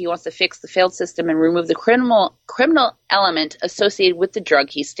said that he wants to fix the failed system and remove the criminal element associated with the drug,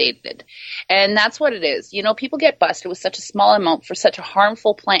 he stated. And that's what it is. You know, people get busted with such a small amount for such a harmless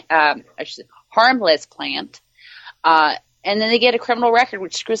plant, and then they get a criminal record,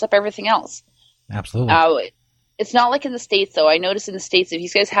 which screws up everything else. Absolutely. It's not like in the States, though. I noticed in the States, if you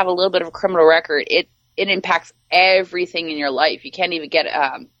guys have a little bit of a criminal record, it impacts everything in your life. You can't even get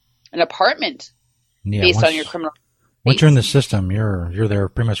an apartment based on your criminal record. Once you're in the system, you're there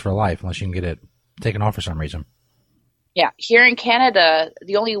pretty much for life unless you can get it taken off for some reason. Yeah. Here in Canada,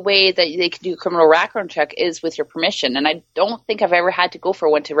 the only way that they can do a criminal background check is with your permission. And I don't think I've ever had to go for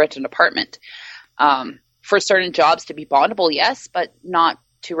one to rent an apartment. For certain jobs to be bondable, yes, but not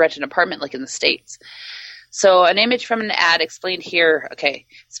to rent an apartment like in the States. So an image from an ad explained here, okay,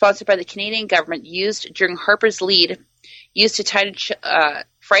 sponsored by the Canadian government, used during Harper's lead, used to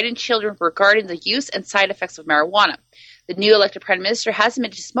frighten children regarding the use and side effects of marijuana. The new elected prime minister has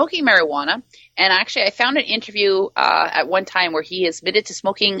admitted to smoking marijuana, and actually I found an interview at one time where he admitted to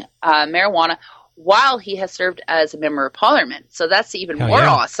smoking marijuana while he has served as a member of parliament. So that's even more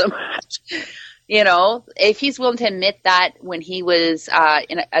awesome. You know, if he's willing to admit that when he was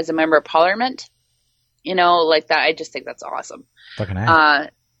as a member of parliament, you know, like that, I just think that's awesome. Fucking A.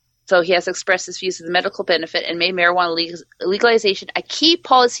 So he has expressed his views of the medical benefit and made marijuana legalization a key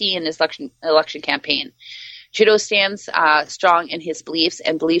policy in his election campaign. Trudeau stands strong in his beliefs,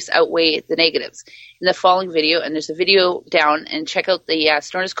 and beliefs outweigh the negatives. In the following video, and there's a video down, and check out the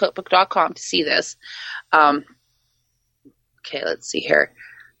stonerscookbook.com to see this. Okay, let's see here.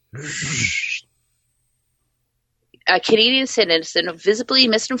 A Canadian citizen visibly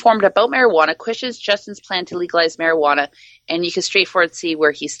misinformed about marijuana questions Justin's plan to legalize marijuana, and you can straightforward see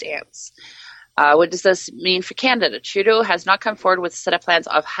where he stands. What does this mean for Canada? Trudeau has not come forward with a set of plans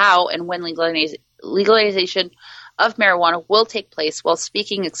of how and when legalization of marijuana will take place. While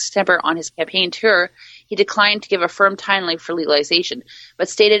speaking extemporaneously on his campaign tour, he declined to give a firm timeline for legalization, but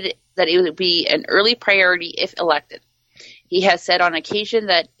stated that it would be an early priority if elected. He has said on occasion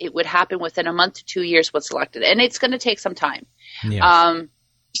that it would happen within a month to 2 years once elected, and it's going to take some time. Yeah.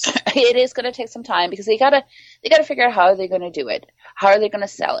 It is going to take some time because they gotta figure out how they're going to do it. How are they going to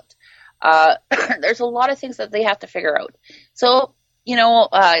sell it? There's a lot of things that they have to figure out. So, you know,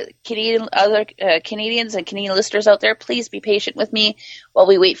 Canadians and Canadian listeners out there, please be patient with me while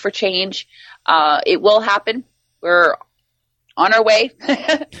we wait for change. It will happen. We're on our way.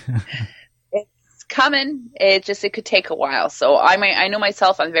 It's coming. It could take a while. So I know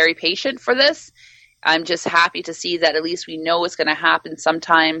myself, I'm very patient for this. I'm just happy to see that at least we know it's going to happen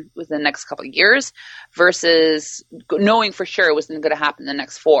sometime within the next couple of years versus knowing for sure it wasn't going to happen in the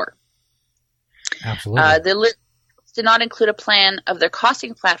next 4. Absolutely. The list did not include a plan of their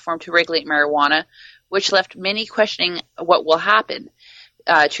costing platform to regulate marijuana, which left many questioning what will happen.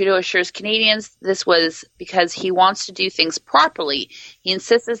 Trudeau assures Canadians this was because he wants to do things properly. He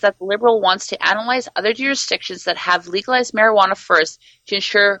insists that the Liberal wants to analyze other jurisdictions that have legalized marijuana first to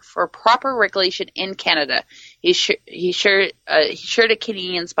ensure for proper regulation in Canada. He assured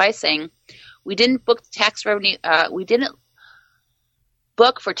Canadians by saying, "We didn't book tax revenue. We didn't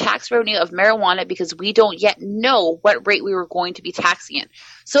book for tax revenue of marijuana because we don't yet know what rate we were going to be taxing it."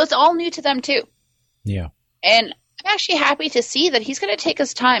 So it's all new to them too. Yeah, and I'm actually happy to see that he's going to take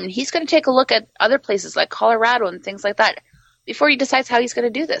his time and he's going to take a look at other places like Colorado and things like that before he decides how he's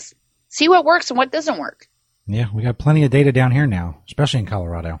going to do this. See what works and what doesn't work. Yeah, we got plenty of data down here now, especially in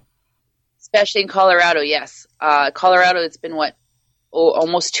Colorado. Especially in Colorado, yes. Colorado, it's been,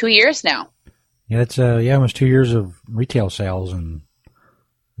 almost 2 years now. Yeah, it's almost 2 years of retail sales, and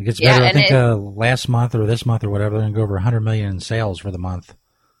it gets better. I think last month or this month or whatever, they're going to go over 100 million in sales for the month,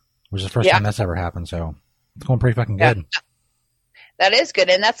 which is the first time that's ever happened, so it's going pretty fucking good. That is good,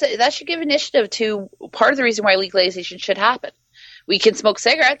 and that should give initiative to part of the reason why legalization should happen. We can smoke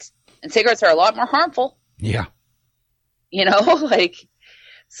cigarettes, and cigarettes are a lot more harmful. Yeah. You know,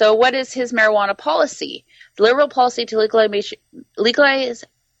 so what is his marijuana policy? The Liberal policy to legalize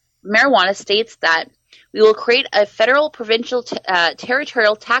marijuana states that we will create a federal, provincial,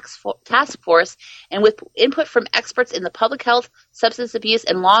 territorial task force, and with input from experts in the public health, substance abuse,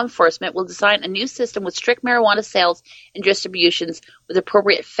 and law enforcement, will design a new system with strict marijuana sales and distributions with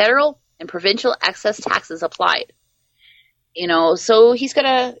appropriate federal and provincial excess taxes applied. You know, so he's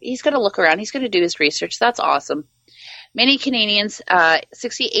gonna look around. He's gonna do his research. That's awesome. Many Canadians,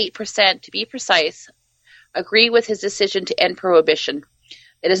 68% to be precise, agree with his decision to end prohibition.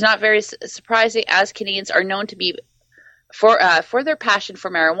 It is not very surprising, as Canadians are known to be for their passion for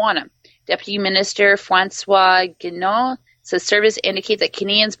marijuana. Deputy Minister Francois Guénon says surveys indicate that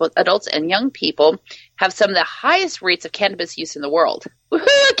Canadians, both adults and young people, have some of the highest rates of cannabis use in the world.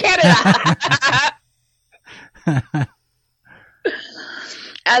 Woohoo, Canada!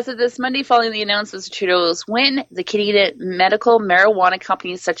 As of this Monday, following the announcements of Trudeau's win, the Canadian medical marijuana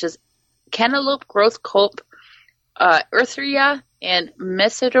companies such as Cantaloupe, Growth Cope, Earthria, and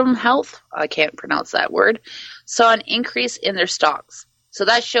Mesodrome Health, I can't pronounce that word, saw an increase in their stocks. So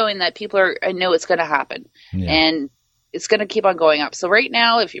that's showing that I know it's going to happen. Yeah. And it's going to keep on going up. So right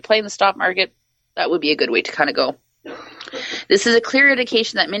now, if you're playing the stock market, that would be a good way to kind of go. This is a clear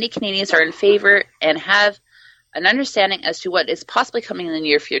indication that many Canadians are in favor and have an understanding as to what is possibly coming in the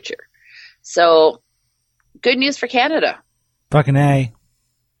near future. So, good news for Canada. Fucking A.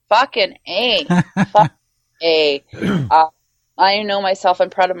 Fucking A. Fucking A. I know myself, I'm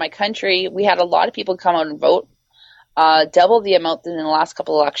proud of my country. We had a lot of people come out and vote. Double the amount than in the last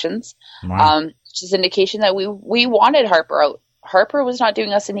couple elections. Wow. Which is an indication that we wanted Harper out. Harper was not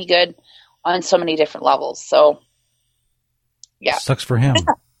doing us any good on so many different levels. So, yeah. Sucks for him.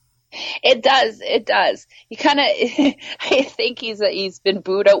 It does. He kind of, I think he's been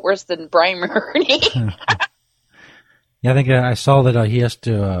booed out worse than Brian Mulroney. Yeah, I think I saw that he has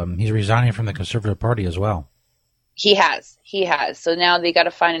to, he's resigning from the Conservative Party as well. He has. So now they got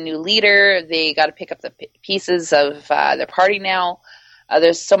to find a new leader. They got to pick up the pieces of their party now.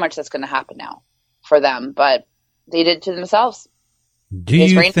 There's so much that's going to happen now for them, but they did it to themselves. Do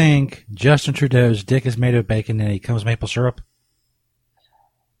you think Justin Trudeau's dick is made of bacon and he comes maple syrup?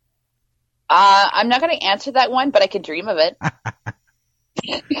 I'm not going to answer that one, but I could dream of it. I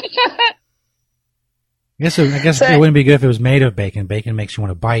guess it wouldn't be good if it was made of bacon. Bacon makes you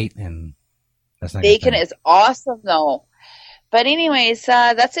want to bite, and that's not bacon is awesome, though. But anyways,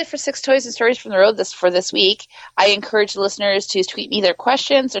 that's it for 6 Toys and Stories from the Road for this week. I encourage listeners to tweet me their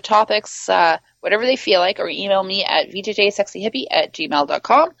questions or topics, whatever they feel like, or email me at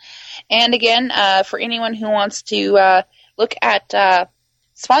vjjsexyhippie@gmail.com. And again, for anyone who wants to look at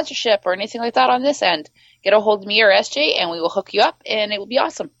sponsorship or anything like that on this end, get a hold of me or SJ, and we will hook you up, and it will be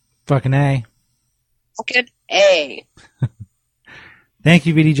awesome. Fucking A. Fucking A. Thank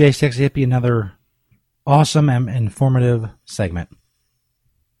you, VDJ Sexy Hippie. Another awesome and informative segment.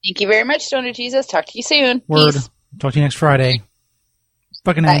 Thank you very much, Stoner Jesus. Talk to you soon. Word. Peace. Talk to you next Friday.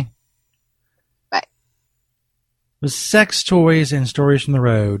 Fucking Bye. A. Bye. It was Sex, Toys, and Stories from the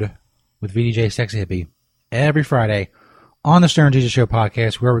Road with VDJ Sexy Hippie every Friday on the Stoner Jesus Show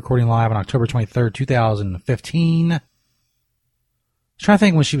podcast. We are recording live on October 23rd, 2015. I was trying to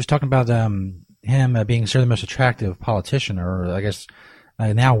think when she was talking about him being sort of the most attractive politician, or I guess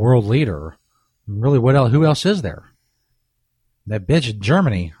now world leader. Really, what else? Who else is there? That bitch in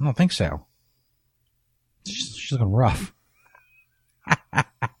Germany? I don't think so. She's looking rough.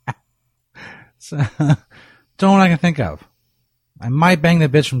 So, don't I can think of. I might bang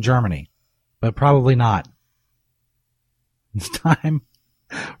that bitch from Germany, but probably not. It's time.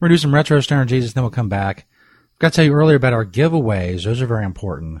 We're going to do some retro Stoner Jesus, then we'll come back. I've got to tell you earlier about our giveaways. Those are very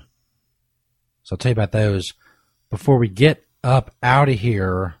important. So I'll tell you about those before we get up out of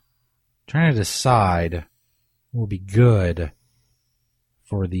here. Trying to decide what will be good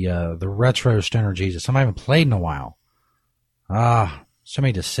for the retro Stoner Jesus. Some I haven't played in a while. So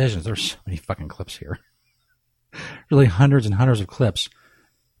many decisions. There's so many fucking clips here. Really hundreds and hundreds of clips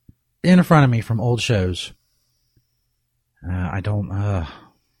in front of me from old shows. I don't know.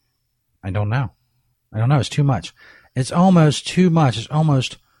 It's too much. It's almost too much. It's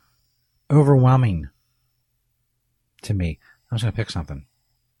almost overwhelming to me. I'm just going to pick something.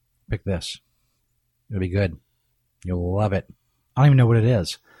 Pick this. It'll be good. You'll love it. I don't even know what it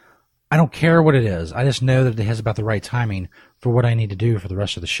is. I don't care what it is. I just know that it has about the right timing for what I need to do for the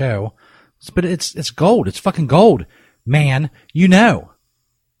rest of the show. But it's gold. It's fucking gold. Man, you know.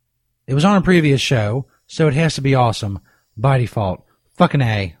 It was on a previous show, so it has to be awesome by default. Fucking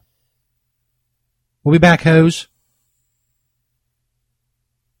A. We'll be back, hoes.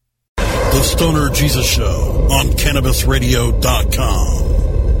 The Stoner Jesus Show on CannabisRadio.com.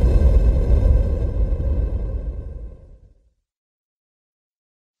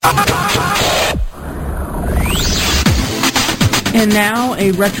 And now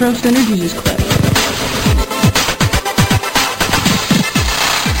a retro Stoner Jesus clip.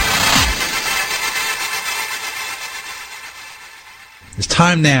 It's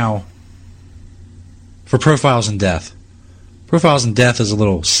time now for Profiles in Death. Profiles in Death is a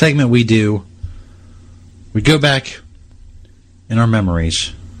little segment we do. We go back in our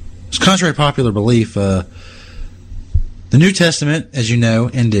memories. It's contrary to popular belief. The New Testament, as you know,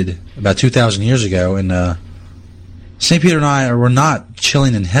 ended about 2,000 years ago, and St. Peter and I were not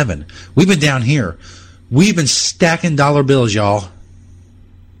chilling in heaven. We've been down here. We've been stacking dollar bills, y'all,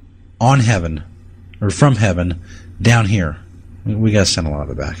 on heaven, or from heaven, down here. We gotta send a lot of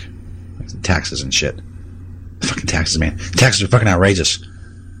it back. Like taxes and shit. Fucking taxes, man. Taxes are fucking outrageous.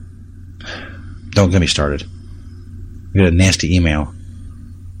 Don't get me started. I got a nasty email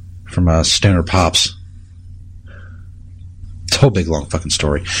from Stoner Pops whole big, long fucking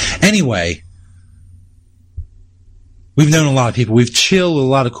story. Anyway, we've known a lot of people. We've chilled a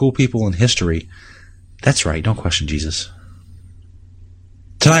lot of cool people in history. That's right. Don't question Jesus.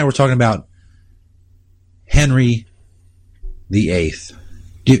 Tonight we're talking about Henry VIII.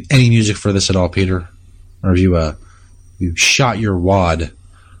 Do you have any music for this at all, Peter? Or have you shot your wad,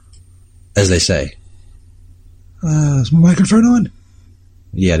 as they say? Is my microphone on?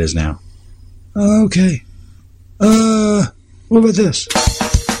 Yeah, it is now. Okay. What about this?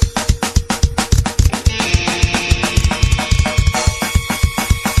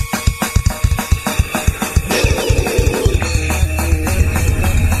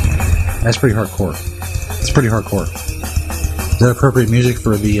 That's pretty hardcore. It's pretty hardcore. Is that appropriate music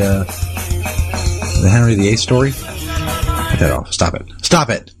for the Henry VIII story? Put that off. Stop it. Stop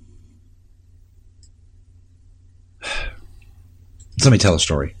it! Let me tell a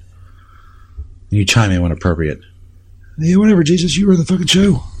story. You chime in when appropriate. Yeah, whatever, Jesus. You run the fucking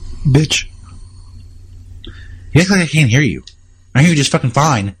show, bitch. You act like I can't hear you. I hear you just fucking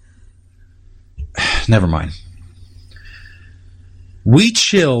fine. Never mind. We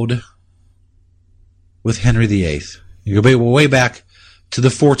chilled with Henry VIII. You go way back to the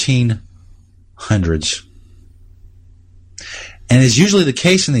 1400s. And it's usually the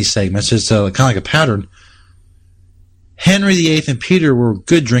case in these segments. It's kind of like a pattern. Henry VIII and Peter were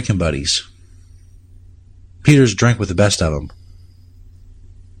good drinking buddies. Peter's drank with the best of them.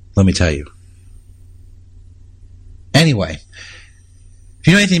 Let me tell you. Anyway, if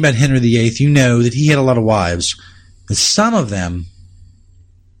you know anything about Henry VIII, you know that he had a lot of wives. And some of them,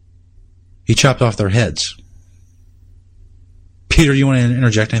 he chopped off their heads. Peter, you want to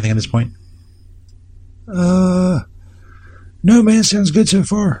interject anything at this point? No, man. Sounds good so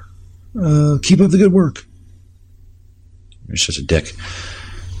far. Keep up the good work. You're such a dick.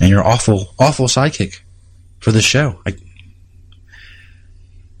 And you're awful sidekick for this show.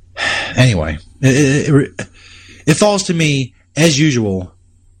 Anyway, it falls to me, as usual,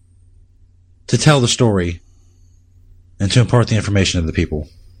 to tell the story and to impart the information to the people.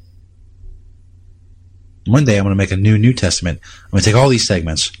 One day I'm going to make a New Testament. I'm going to take all these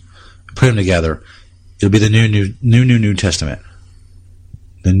segments and put them together. It'll be the New Testament.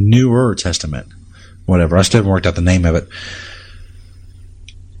 The Newer Testament. Whatever. I still haven't worked out the name of it.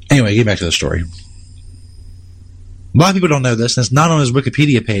 Anyway, get back to the story. A lot of people don't know this, and it's not on his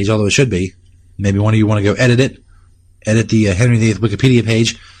Wikipedia page, although it should be. Maybe one of you want to go edit it. Edit the Henry VIII Wikipedia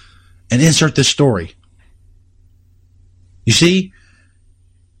page and insert this story. You see,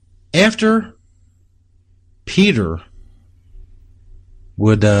 after Peter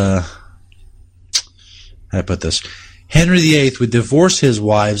would, how do I put this? Henry VIII would divorce his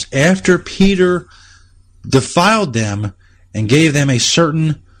wives after Peter defiled them and gave them a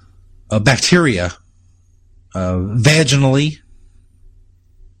certain bacteria vaginally.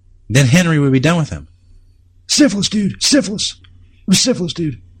 Then Henry would be done with him. Syphilis, dude. Syphilis. It was syphilis,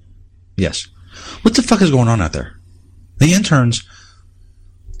 dude. Yes. What the fuck is going on out there? The interns...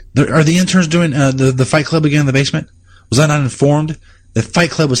 Are the interns doing the Fight Club again in the basement? Was I not informed that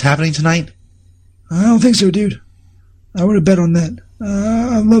Fight Club was happening tonight? I don't think so, dude. I would have bet on that.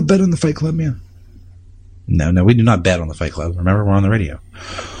 I love bet on the Fight Club, man. No, we do not bet on the Fight Club. Remember, we're on the radio.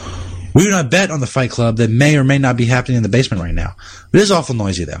 We do not bet on the Fight Club that may or may not be happening in the basement right now. It is awful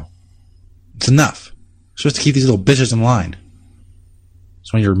noisy, though. It's enough. We're supposed to keep these little bitches in line.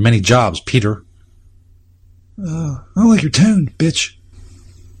 It's one of your many jobs, Peter. I don't like your tone, bitch.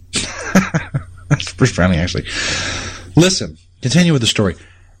 That's pretty friendly, actually. Listen, continue with the story.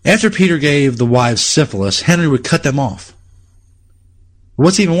 After Peter gave the wives syphilis, Henry would cut them off.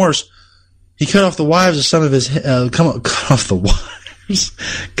 What's even worse, he cut off the wives of some of his cut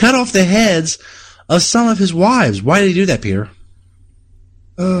off the heads of some of his wives. Why did he do that, Peter?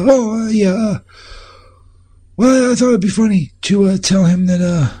 Well, I thought it'd be funny to tell him that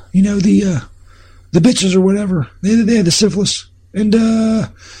the bitches or whatever, they had the syphilis, and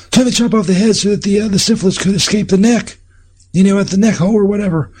trying to chop off the head so that the syphilis could escape the neck, at the neck hole or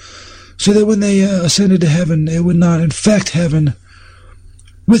whatever, so that when they ascended to heaven, it would not infect heaven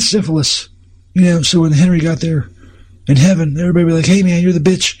with syphilis. So when Henry got there in heaven, everybody would be like, "Hey man, you're the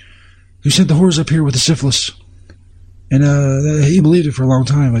bitch who sent the whores up here with the syphilis." And he believed it for a long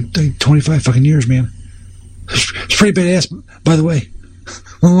time, like 25 fucking years, man. It's pretty badass, by the way.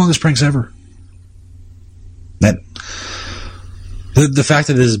 One of the longest pranks ever. That the fact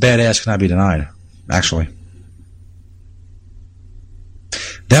that it is badass cannot be denied, actually.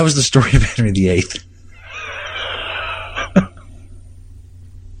 That was the story of Henry VIII.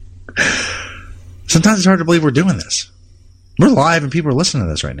 Sometimes it's hard to believe we're doing this. We're live and people are listening to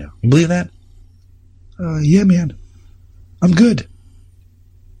this right now. You believe that? Yeah, man. I'm good.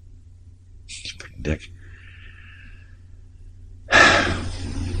 Fucking dick.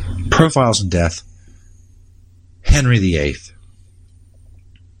 Profiles in death. Henry VIII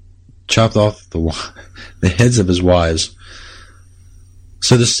chopped off the heads of his wives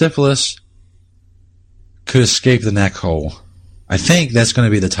so the syphilis could escape the neck hole. I think that's going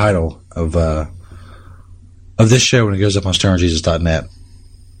to be the title of this show when it goes up on stonerjesus.net.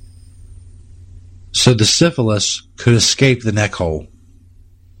 So the syphilis could escape the neck hole.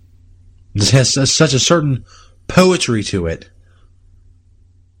 This has such a certain poetry to it.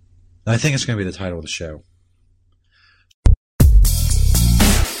 I think it's going to be the title of the show.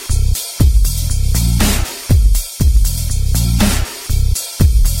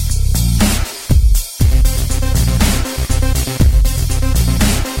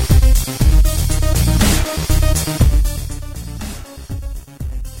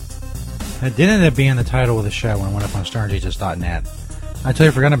 That did end up being the title of the show when it went up on stonerjesus.net. I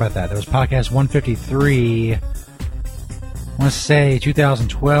totally forgot about that. That was podcast 153. I want to say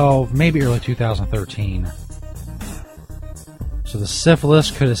 2012, maybe early 2013. So the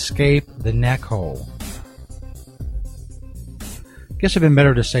syphilis could escape the neck hole. Guess it'd been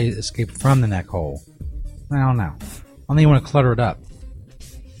better to say escape from the neck hole. I don't know. I don't think you want to clutter it up.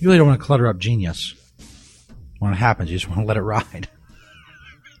 You really don't want to clutter up genius. When it happens, you just want to let it ride.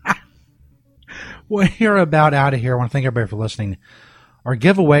 We're about out of here. I want to thank everybody for listening. Our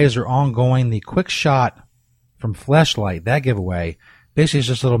giveaways are ongoing. The quick shot from Fleshlight, that giveaway, basically is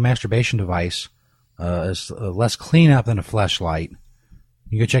just a little masturbation device. It's less cleanup than a Fleshlight.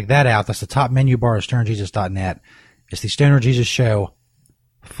 You can check that out. That's the top menu bar at stonerjesus.net. It's the Stoner Jesus Show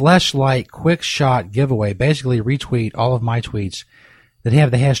Fleshlight quick shot giveaway. Basically, retweet all of my tweets that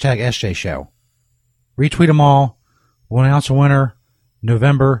have the hashtag SJ Show. Retweet them all. We'll announce a winner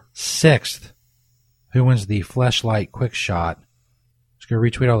November 6th. Who wins the Fleshlight quick shot? Just going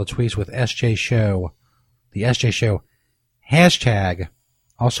to retweet all the tweets with SJ Show, the SJ Show hashtag.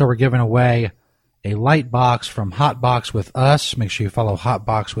 Also, we're giving away a light box from Hotbox with Us. Make sure you follow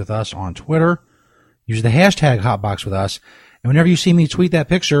Hotbox with Us on Twitter. Use the hashtag Hotbox with Us. And whenever you see me tweet that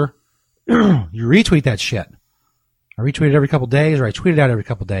picture, you retweet that shit. I retweet it every couple days, or I tweet it out every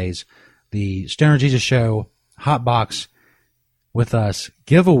couple days. The Stoner Jesus Show Hotbox with Us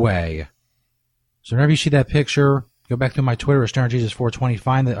giveaway. So whenever you see that picture, go back to my Twitter at StonerJesus420,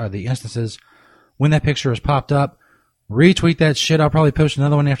 find the instances when that picture has popped up, retweet that shit. I'll probably post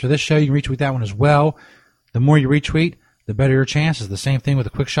another one after this show. You can retweet that one as well. The more you retweet, the better your chances. The same thing with the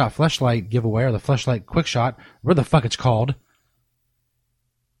Quick Shot Fleshlight giveaway, or the Fleshlight Quick Shot, whatever the fuck it's called.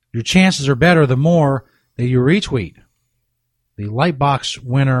 Your chances are better the more that you retweet. The Lightbox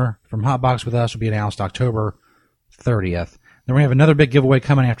winner from Hotbox with Us will be announced October 30th. Then we have another big giveaway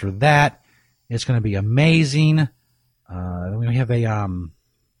coming after that. It's going to be amazing. We have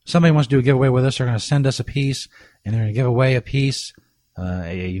somebody wants to do a giveaway with us. They're going to send us a piece, and they're going to give away a piece,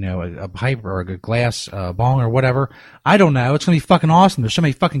 a pipe or a glass bong or whatever. I don't know. It's going to be fucking awesome. There's so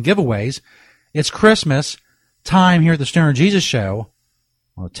many fucking giveaways. It's Christmas time here at the Stoner Jesus Show.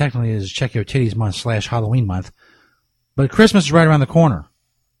 Well, technically it is Check Your Titties month / Halloween month, but Christmas is right around the corner.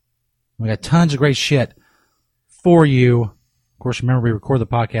 We got tons of great shit for you. Of course, remember we record the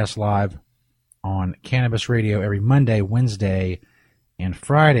podcast live on Cannabis Radio every Monday, Wednesday, and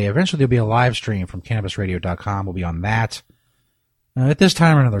Friday. Eventually there'll be a live stream from CannabisRadio.com. We'll be on that. At this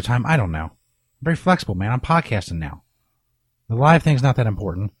time or another time, I don't know. I'm very flexible, man. I'm podcasting now. The live thing's not that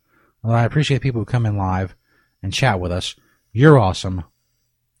important. Although I appreciate people who come in live and chat with us. You're awesome.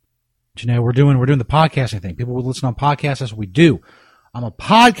 But, we're doing the podcasting thing. People will listen on podcasts. That's what we do. I'm a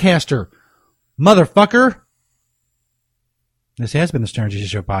podcaster, motherfucker. This has been the Stoner Jesus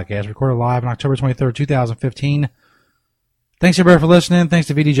Show podcast, recorded live on October 23rd, 2015. Thanks, everybody, for listening. Thanks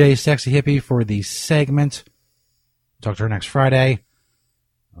to VDJ Sexy Hippie for the segment. Talk to her next Friday.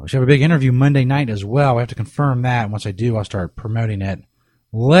 We should have a big interview Monday night as well. I have to confirm that. Once I do, I'll start promoting it.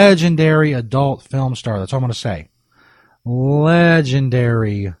 Legendary adult film star. That's all I'm going to say.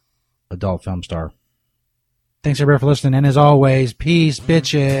 Legendary adult film star. Thanks, everybody, for listening. And as always, peace,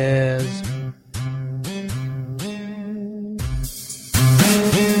 bitches.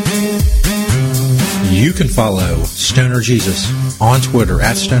 You can follow Stoner Jesus on Twitter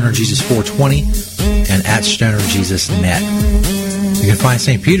at StonerJesus420 and at StonerJesusNet. You can find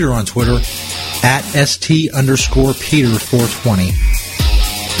St. Peter on Twitter at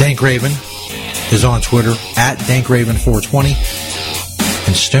ST_Peter420. Dank Raven is on Twitter at DankRaven420.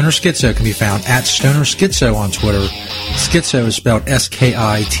 And Stoner Schizo can be found at Stoner Schizo on Twitter. Schizo is spelled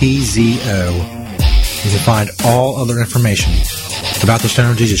SKITZO. You can find all other information about the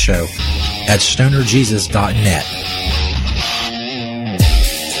Stoner Jesus Show at stonerjesus.net.